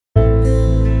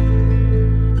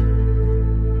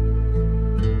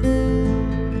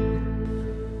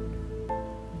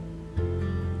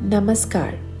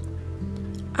Namaskar.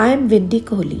 I am Vindi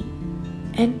Kohli,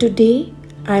 and today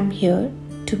I am here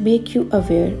to make you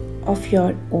aware of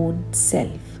your own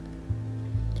self.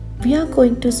 We are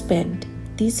going to spend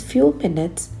these few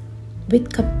minutes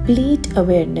with complete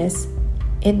awareness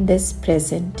in this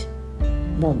present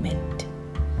moment.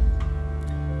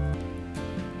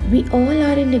 We all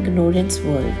are in ignorance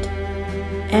world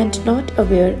and not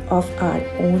aware of our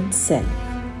own self,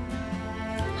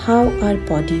 how our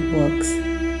body works,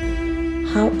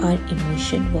 how our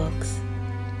emotion works,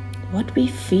 what we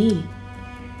feel,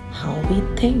 how we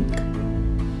think,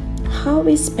 how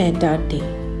we spend our day,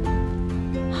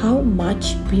 how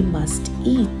much we must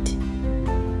eat,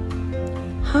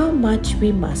 how much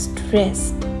we must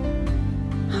rest,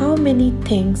 how many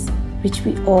things which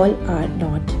we all are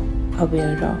not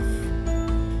aware of.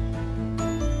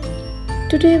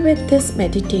 Today with this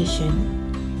meditation,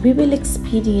 we will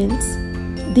experience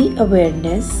the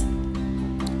awareness,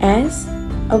 as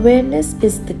awareness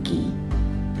is the key,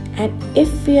 and if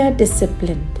we are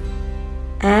disciplined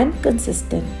and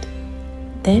consistent,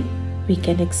 then we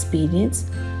can experience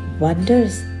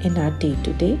wonders in our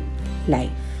day-to-day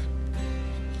life.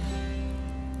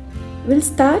 We'll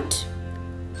start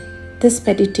this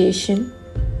meditation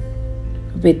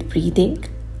with breathing,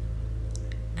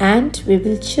 and we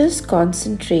will just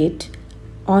concentrate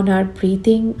on our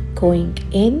breathing going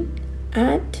in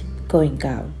and going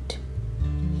out.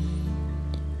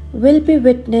 We'll be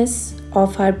witness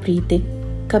of our breathing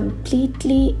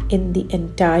completely in the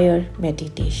entire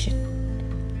meditation.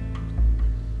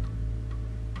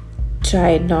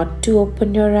 Try not to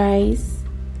open your eyes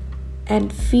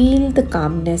and feel the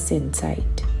calmness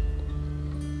inside.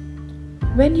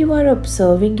 When you are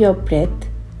observing your breath,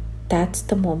 that's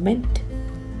the moment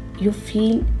you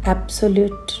feel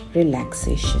absolute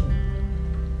relaxation.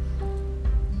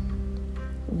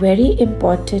 Very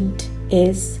important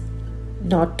is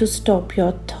not to stop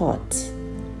your thoughts.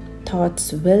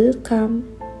 Thoughts will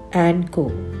come and go.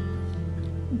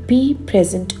 Be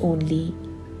present only.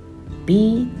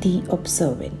 Be the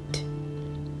observant.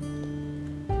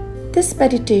 This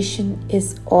meditation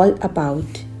is all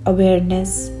about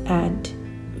awareness and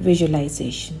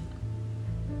visualization.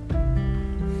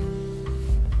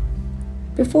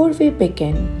 Before we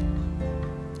begin,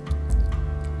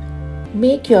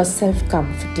 make yourself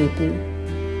comfortable.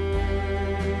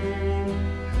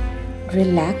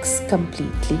 Relax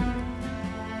completely.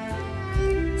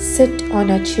 Sit on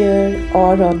a chair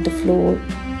or on the floor,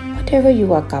 whatever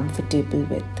you are comfortable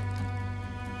with.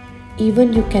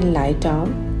 Even you can lie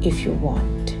down if you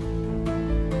want.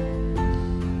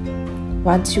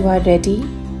 Once you are ready,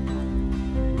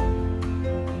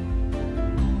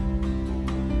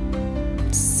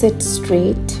 sit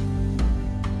straight.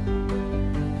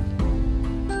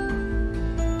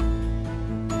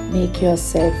 Make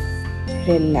yourself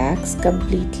relax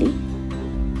completely.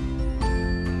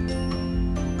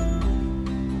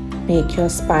 Make your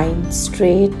spine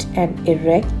straight and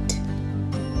erect.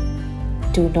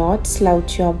 Do not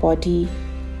slouch your body.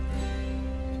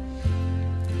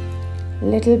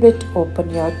 Little bit open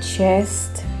your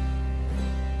chest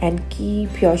and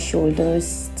keep your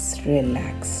shoulders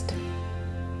relaxed.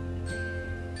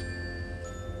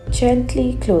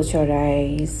 Gently close your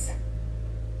eyes.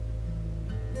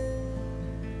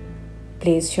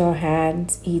 Place your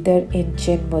hands either in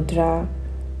Chin Mudra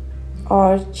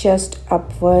or just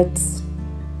upwards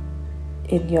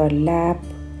in your lap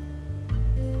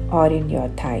or in your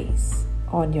thighs,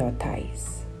 on your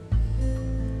thighs.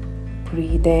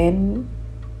 Breathe in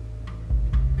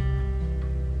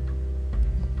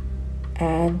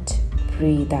and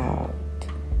breathe out.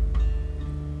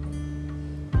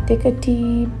 Take a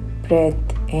deep breath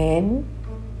in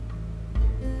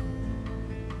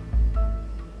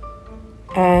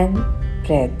and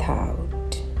breath out.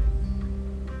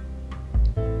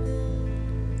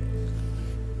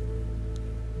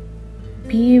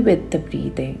 Be with the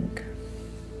breathing.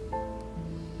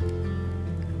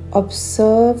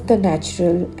 Observe the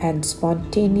natural and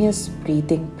spontaneous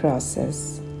breathing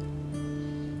process.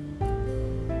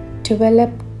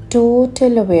 Develop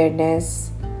total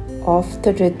awareness of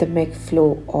the rhythmic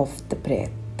flow of the breath.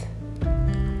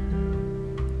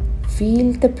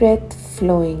 Feel the breath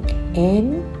flowing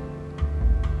in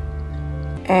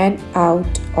and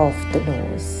out of the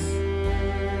nose.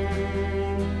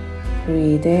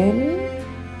 Breathe in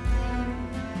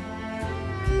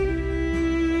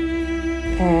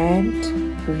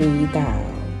and breathe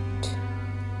out.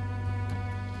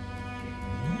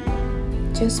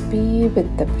 Just be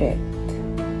with the breath.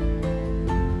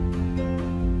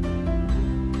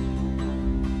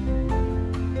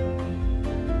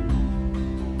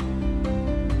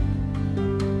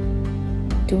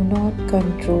 Do not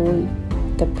control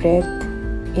the breath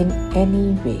in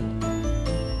any way.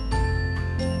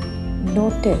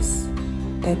 Notice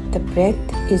that the breath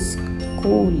is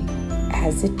cool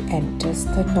as it enters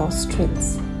the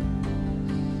nostrils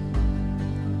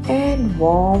and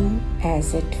warm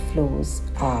as it flows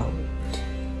out.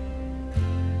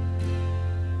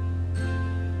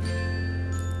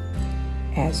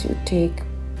 As you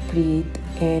breathe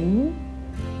in,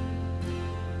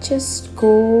 just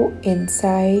go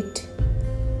inside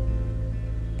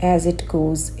as it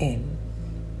goes in.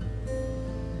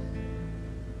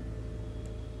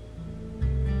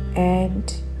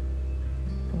 And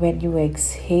when you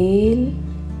exhale,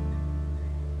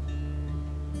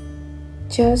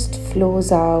 just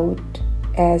flows out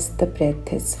as the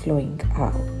breath is flowing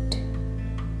out.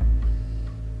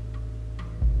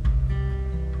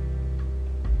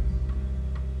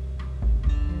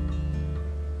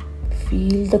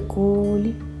 Feel the cool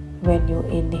when you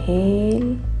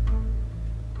inhale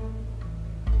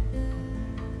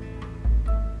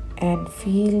and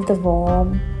feel the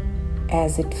warm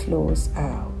as it flows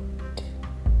out.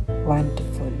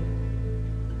 Wonderful.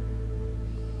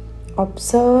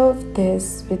 Observe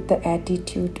this with the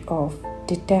attitude of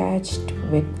detached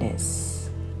witness.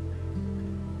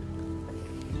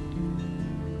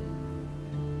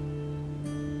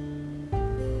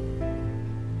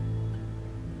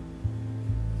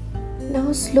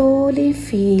 Now slowly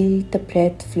feel the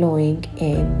breath flowing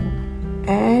in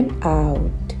and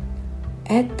out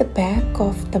at the back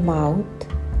of the mouth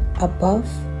above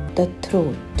the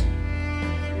throat.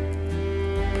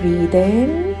 Breathe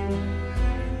in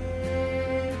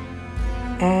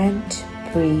and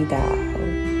breathe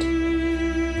out.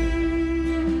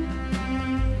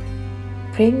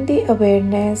 Bring the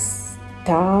awareness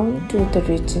down to the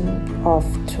region of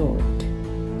throat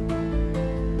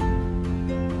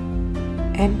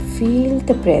and feel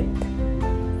the breath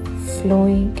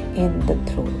flowing in the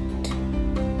throat.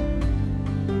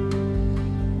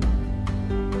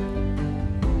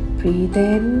 Breathe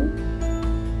in.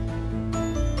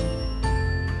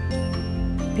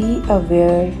 Be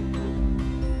aware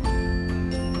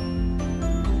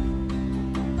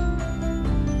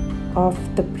of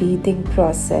the breathing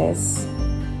process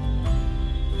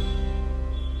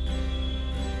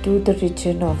to the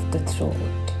region of the throat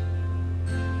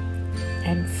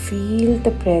and feel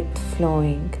the breath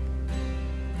flowing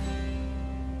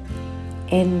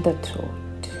in the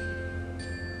throat.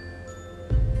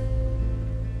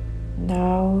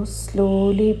 Now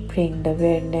slowly bring the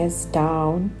awareness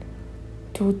down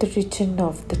to the region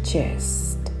of the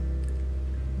chest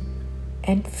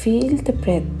and feel the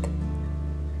breath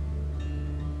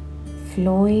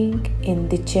flowing in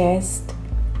the chest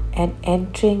and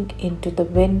entering into the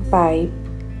windpipe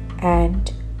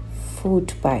and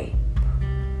food pipe.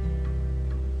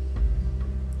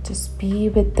 Just be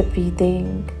with the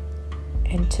breathing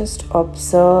and just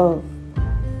observe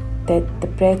that the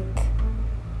breath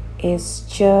is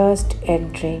just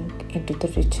entering into the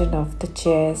region of the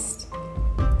chest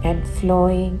and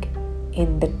flowing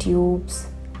in the tubes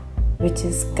which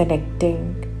is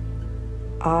connecting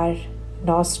our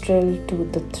nostril to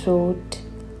the throat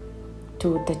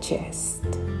to the chest.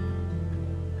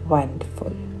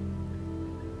 Wonderful.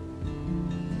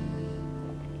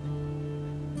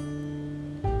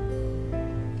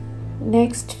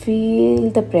 Next, feel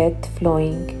the breath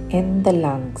flowing in the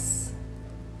lungs.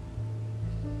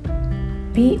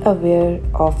 Be aware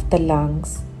of the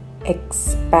lungs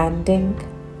expanding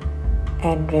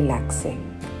and relaxing.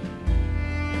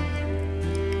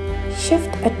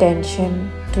 Shift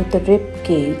attention to the rib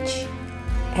cage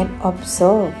and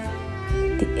observe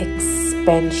the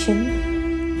expansion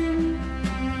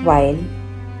while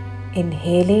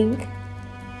inhaling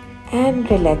and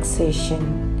relaxation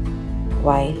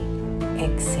while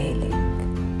exhaling.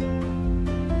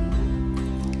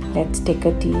 Let's take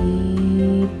a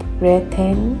deep breath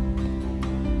in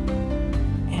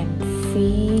and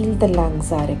feel the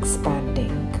lungs are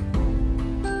expanding.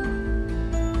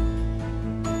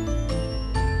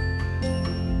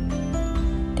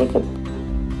 Take a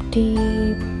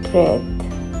deep breath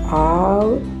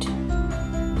out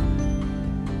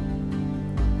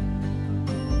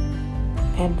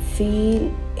and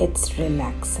feel it's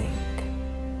relaxing.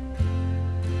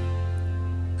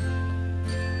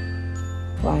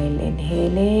 While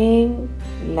inhaling,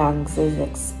 lungs is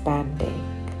expanding.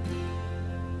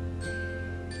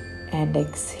 And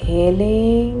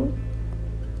exhaling,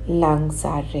 lungs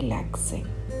are relaxing.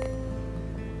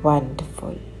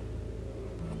 Wonderful.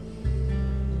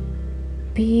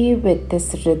 Be with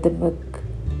this rhythmic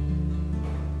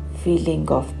feeling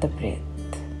of the breath.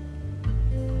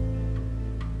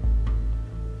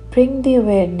 Bring the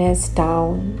awareness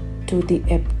down to the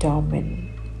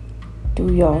abdomen,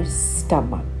 to your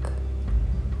stomach.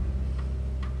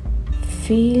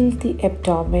 Feel the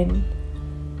abdomen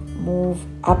move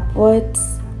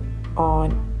upwards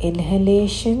on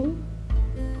inhalation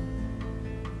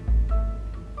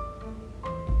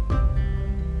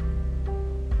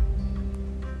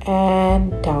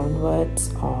and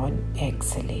downwards on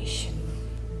exhalation.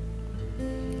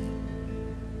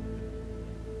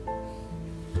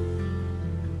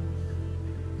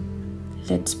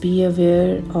 Let's be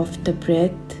aware of the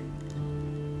breath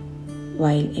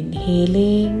while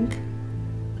inhaling.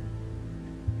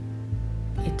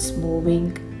 It's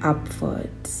moving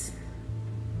upwards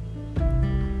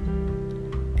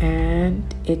and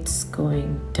it's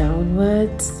going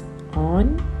downwards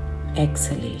on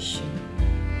exhalation.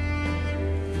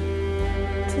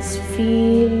 Just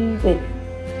feel with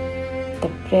the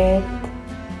breath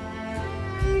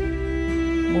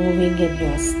moving in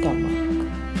your stomach.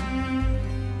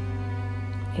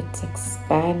 It's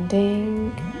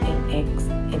expanding in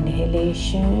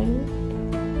inhalation.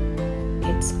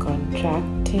 It's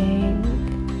contracting,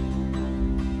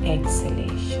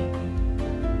 exhalation.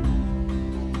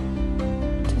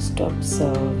 Just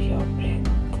observe your breath.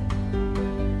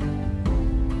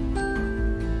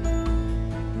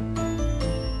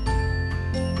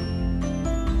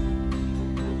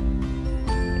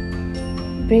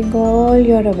 Bring all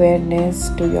your awareness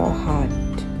to your heart.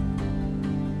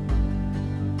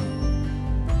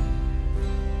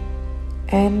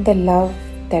 And the love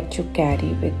that you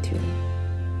carry with you.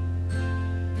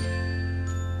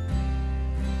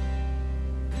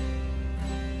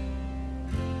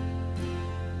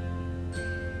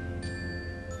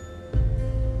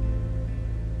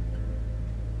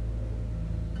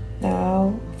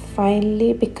 Now,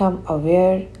 finally become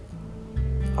aware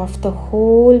of the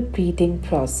whole breathing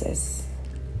process.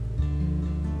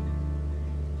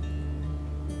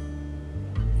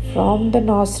 From the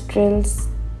nostrils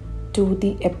to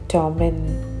the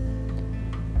abdomen,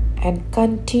 and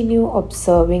continue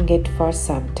observing it for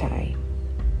some time.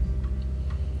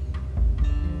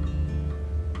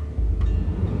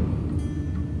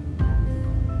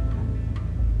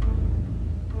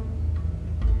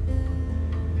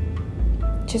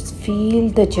 Just feel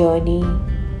the journey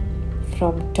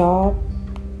from top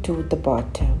to the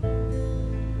bottom.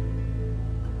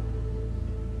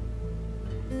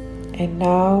 And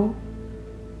now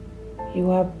you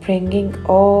are bringing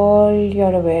all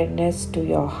your awareness to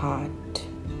your heart.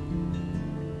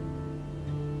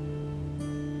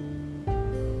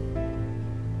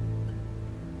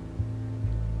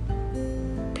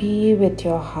 Be with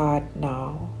your heart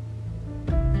now.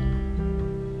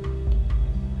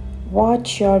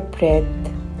 Watch your breath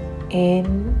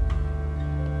in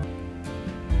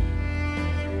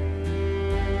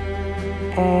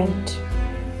and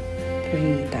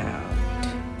breathe out.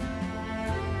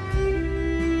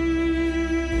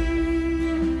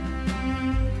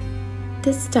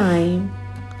 This time,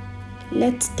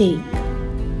 let's take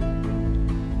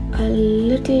a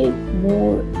little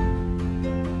more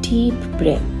deep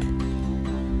breath,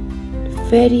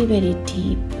 very, very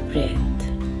deep breath,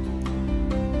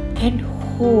 and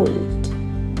hold.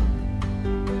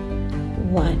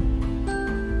 1,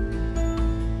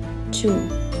 2,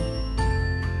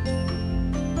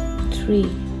 3,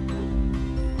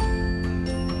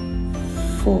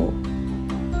 4.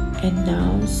 And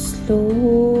now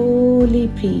slowly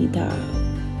breathe out.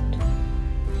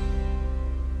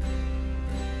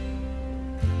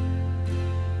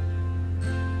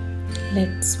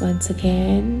 Let's once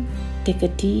again take a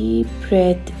deep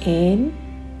breath in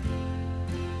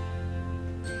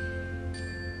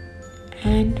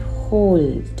and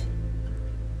hold.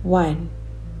 1,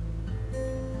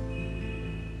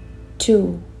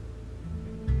 2,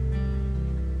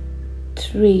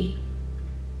 3,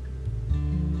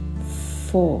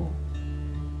 4.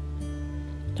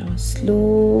 Now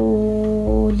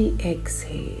slowly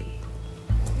exhale.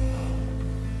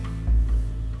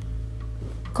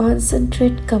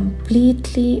 Concentrate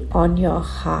completely on your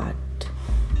heart.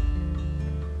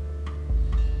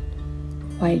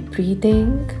 While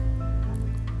breathing,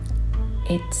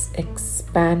 it's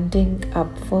expanding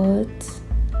upwards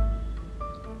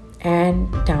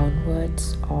and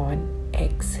downwards on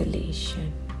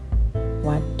exhalation.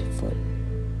 Wonderful.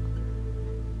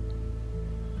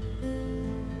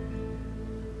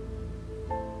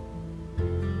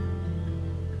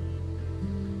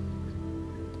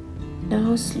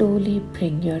 Now slowly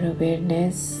bring your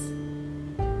awareness.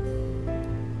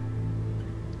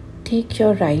 Take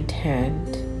your right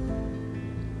hand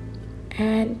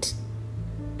and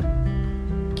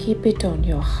keep it on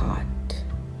your heart.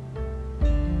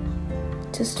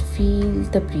 just feel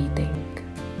the breathing.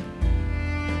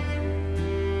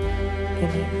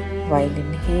 While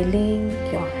inhaling,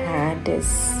 your hand is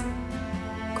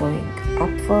going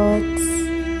upwards.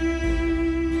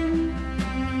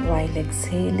 While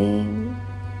exhaling,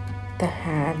 the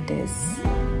hand is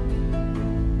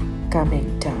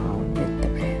coming down with the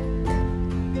breath.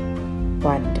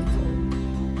 Wonderful.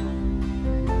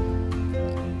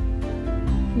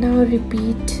 Now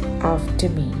repeat after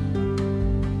me.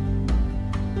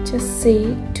 Just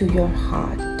say to your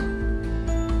heart,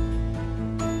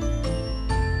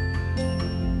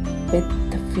 with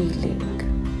the feeling,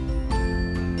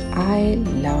 I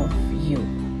love you.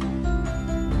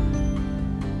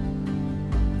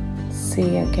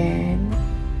 Say again,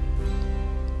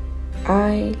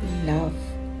 I love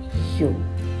you.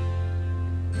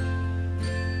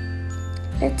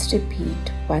 Let's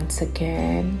repeat once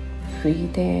again.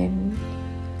 Breathe in,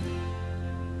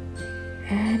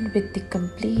 and with the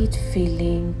complete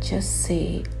feeling, just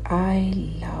say, I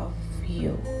love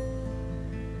you.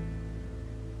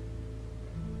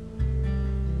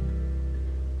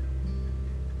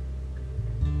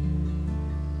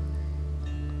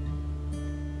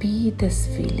 Be this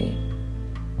feeling,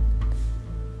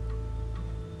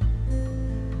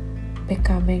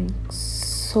 becoming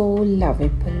so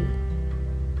lovable,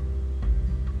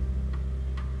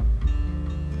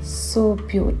 so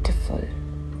beautiful.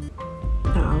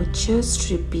 Now just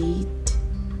repeat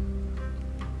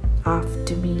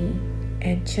after me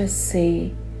and just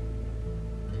say,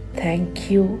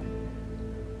 thank you,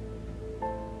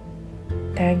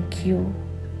 thank you,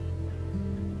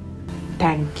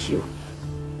 thank you.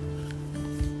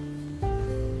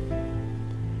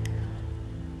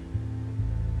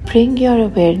 Bring your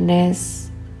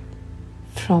awareness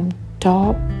from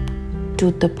top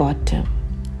to the bottom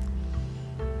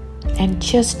and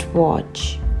just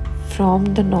watch from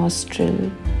the nostril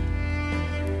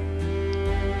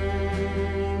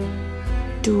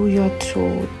to your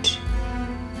throat,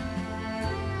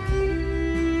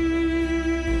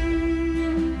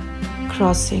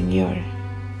 crossing your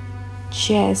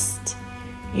chest,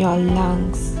 your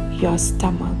lungs, your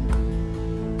stomach,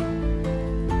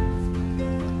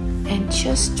 and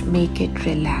just make it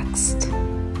relaxed.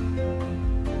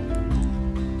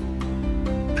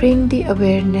 Bring the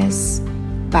awareness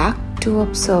back to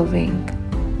observing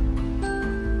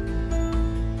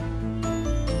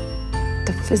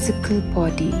the physical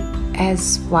body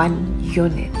as one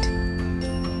unit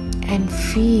and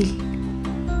feel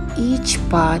each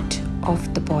part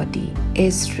of the body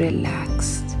is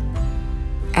relaxed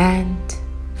and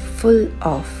full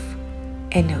of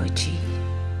energy.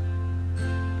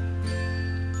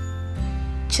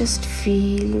 Just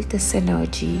feel this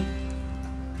energy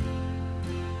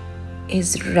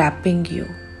is wrapping you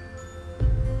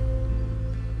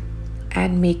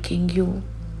and making you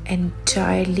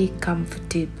entirely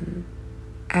comfortable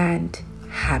and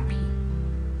happy.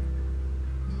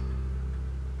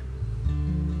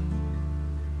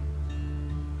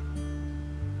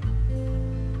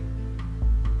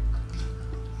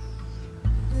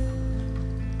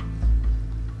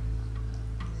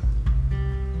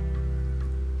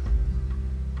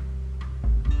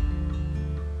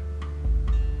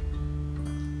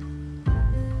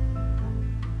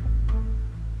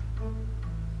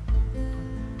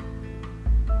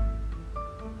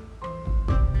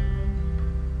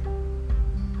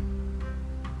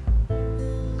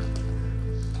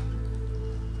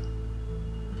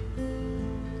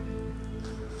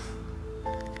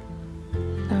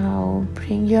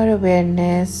 Bring your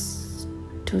awareness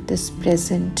to this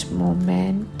present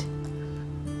moment.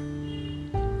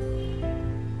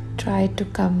 Try to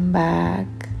come back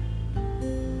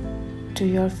to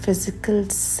your physical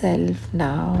self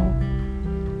now.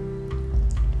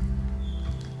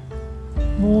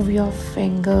 Move your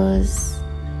fingers.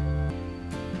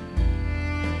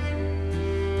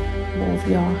 Move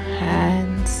your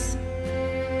hands.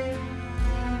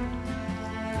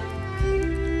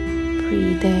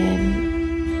 Breathe in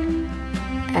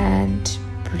and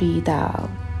breathe out.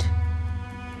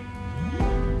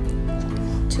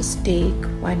 Just take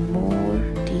one more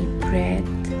deep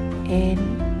breath in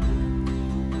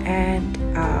and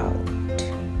out.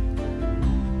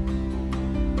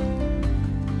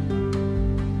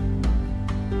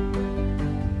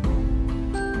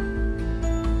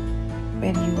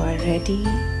 When you are ready,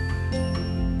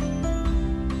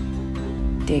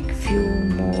 take few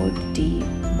more deep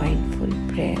mindful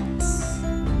breaths.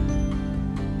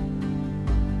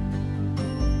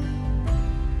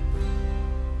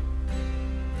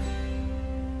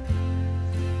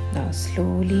 Now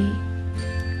slowly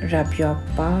rub your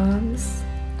palms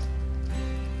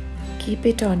Keep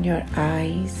it on your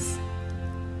eyes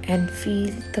and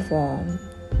feel the warmth.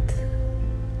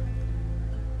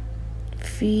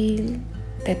 Feel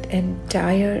that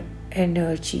entire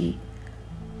energy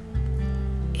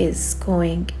is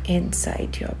going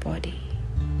inside your body.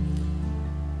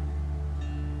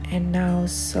 And now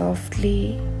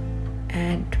softly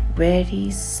and very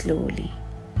slowly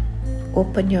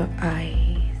open your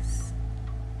eyes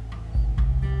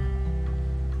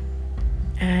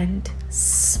and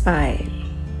smile.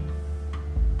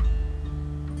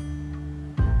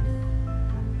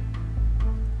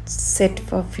 Sit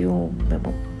for a few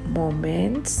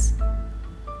moments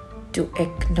to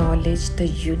acknowledge the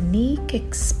unique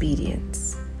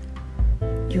experience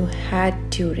you had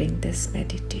during this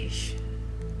meditation.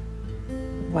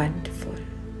 Wonderful.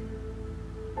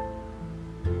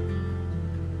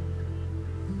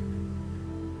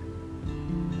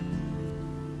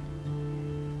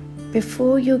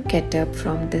 Before you get up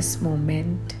from this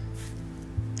moment,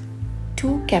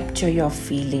 to capture your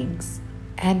feelings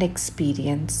and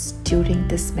experience during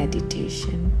this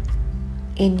meditation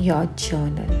in your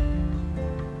journal.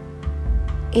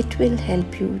 It will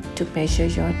help you to measure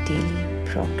your daily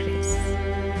progress.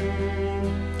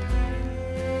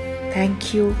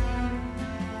 Thank you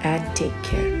and take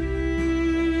care.